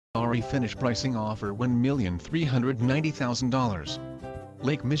Finish pricing offer $1,390,000.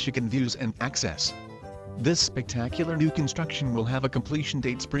 Lake Michigan views and access. This spectacular new construction will have a completion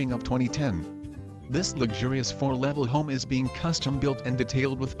date spring of 2010. This luxurious 4-level home is being custom built and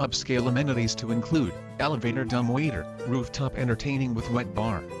detailed with upscale amenities to include elevator dumbwaiter, rooftop entertaining with wet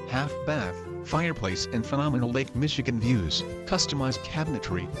bar, half bath, fireplace and phenomenal Lake Michigan views, customized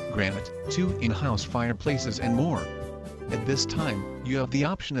cabinetry, granite, 2 in-house fireplaces and more. At this time, you have the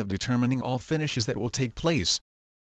option of determining all finishes that will take place,